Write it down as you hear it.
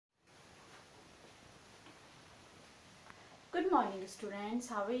morning students,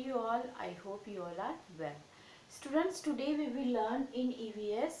 how are you all? I hope you all are well. Students, today we will learn in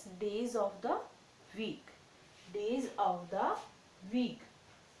EVS days of the week. Days of the week.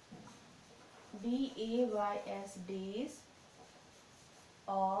 DAYS, days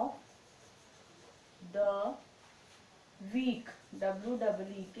of the week.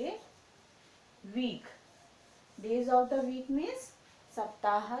 WEEK, week. Days of the week means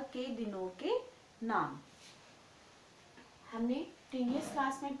सप्ताह के दिनों के नाम. हमने previous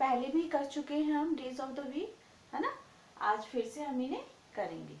class में पहले भी कर चुके हैं हम डेज ऑफ द वीक, है ना. आज फिर से हम इन्हें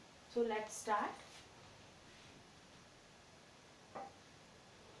करेंगे. So let's start.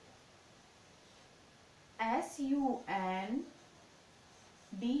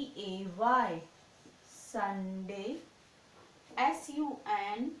 SUNDAY Sunday.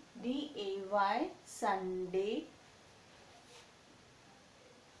 SUNDAY Sunday.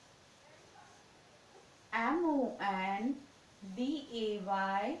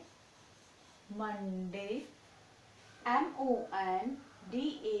 MONDAY Monday.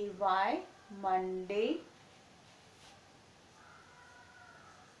 MONDAY Monday.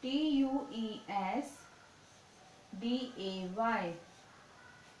 TUESDAY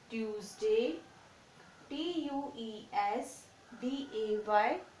Tuesday.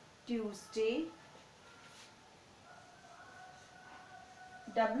 TUESDAY Tuesday.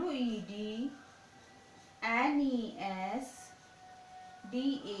 WEDNESDAY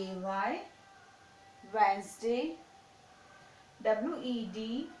Wednesday.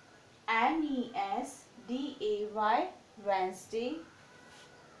 WEDNESDAY Wednesday.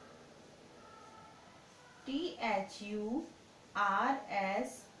 THURSDAY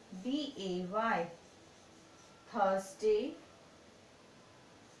Thursday.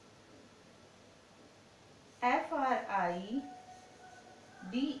 FRIDAY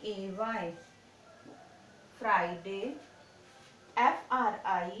Friday.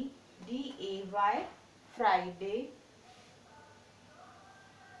 FRIDAY Friday.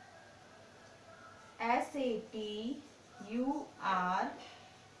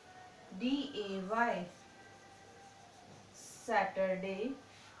 SATURDAY Saturday.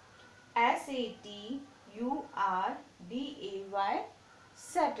 SATURDAY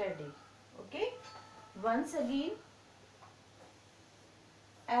Saturday. Okay, once again.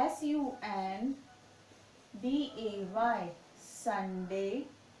 SUNDAY Sunday.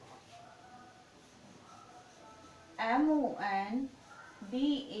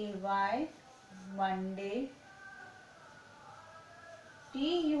 MONDAY Monday.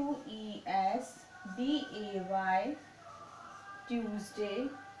 TUESDAY Tuesday.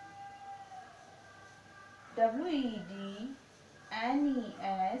 WEDNESDAY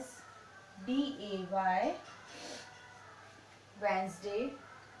Wednesday.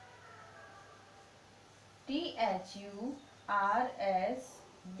 THURSDAY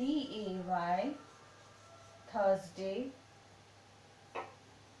Thursday.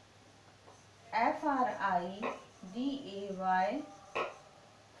 FRIDAY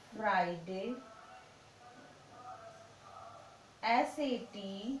Friday.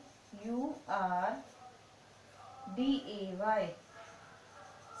 SATURDAY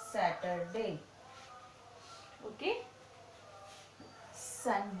Saturday. Okay.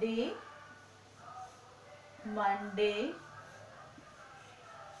 Sunday, Monday,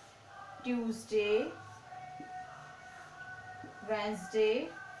 Tuesday, Wednesday,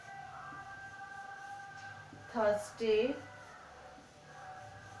 Thursday,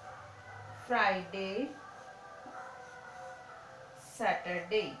 Friday,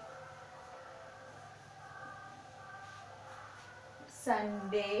 Saturday.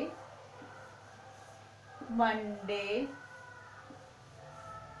 Sunday, Monday,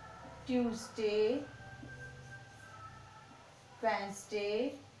 Tuesday,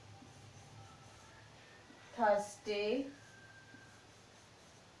 Wednesday, Thursday,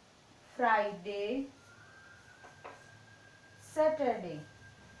 Friday, Saturday.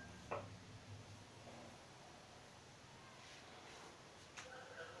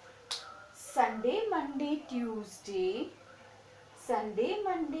 Sunday, Monday, Tuesday. Sunday,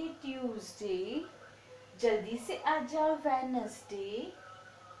 Monday, Tuesday. जल्दी से आ जाओ Wednesday.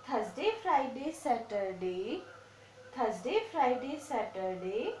 Thursday, Friday, Saturday. Thursday, Friday,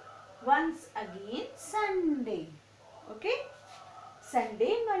 Saturday. Once again Sunday. Okay.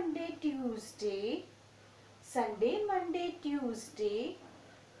 Sunday, Monday, Tuesday. Sunday, Monday, Tuesday.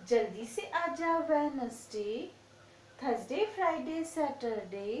 जल्दी से आ जाओ Wednesday. Thursday, Friday,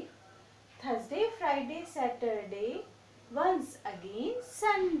 Saturday. Thursday, Friday, Saturday. Once again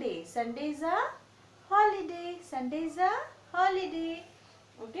Sunday. Sunday is a holiday. Sunday is a holiday.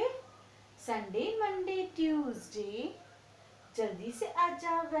 Okay. Sunday, Monday, Tuesday. जल्दी से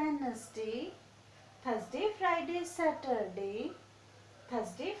आजा Wednesday, Thursday Friday Saturday,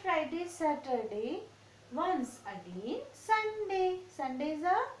 Thursday Friday Saturday, once again Sunday, Sunday is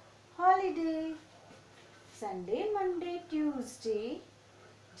a holiday, Sunday Monday Tuesday,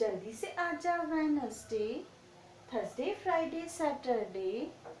 जल्दी से आजा Wednesday, Thursday Friday Saturday,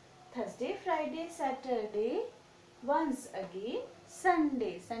 Thursday Friday Saturday, once again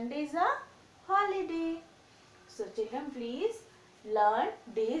Sunday, Sunday is a holiday. So children please learn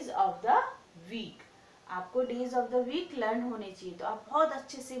days of the week. आपको days of the week learn होने चाहिए, तो आप बहुत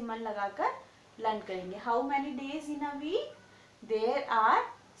अच्छे से मन लगाकर learn करेंगे. How many days in a week? There are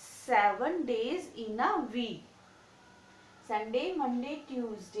 7 days in a week. Sunday, Monday,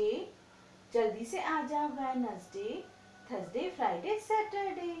 Tuesday, जल्दी से आजा Wednesday, Thursday, Friday,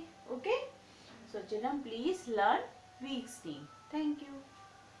 Saturday. Okay? So children please learn week's name. Thank you.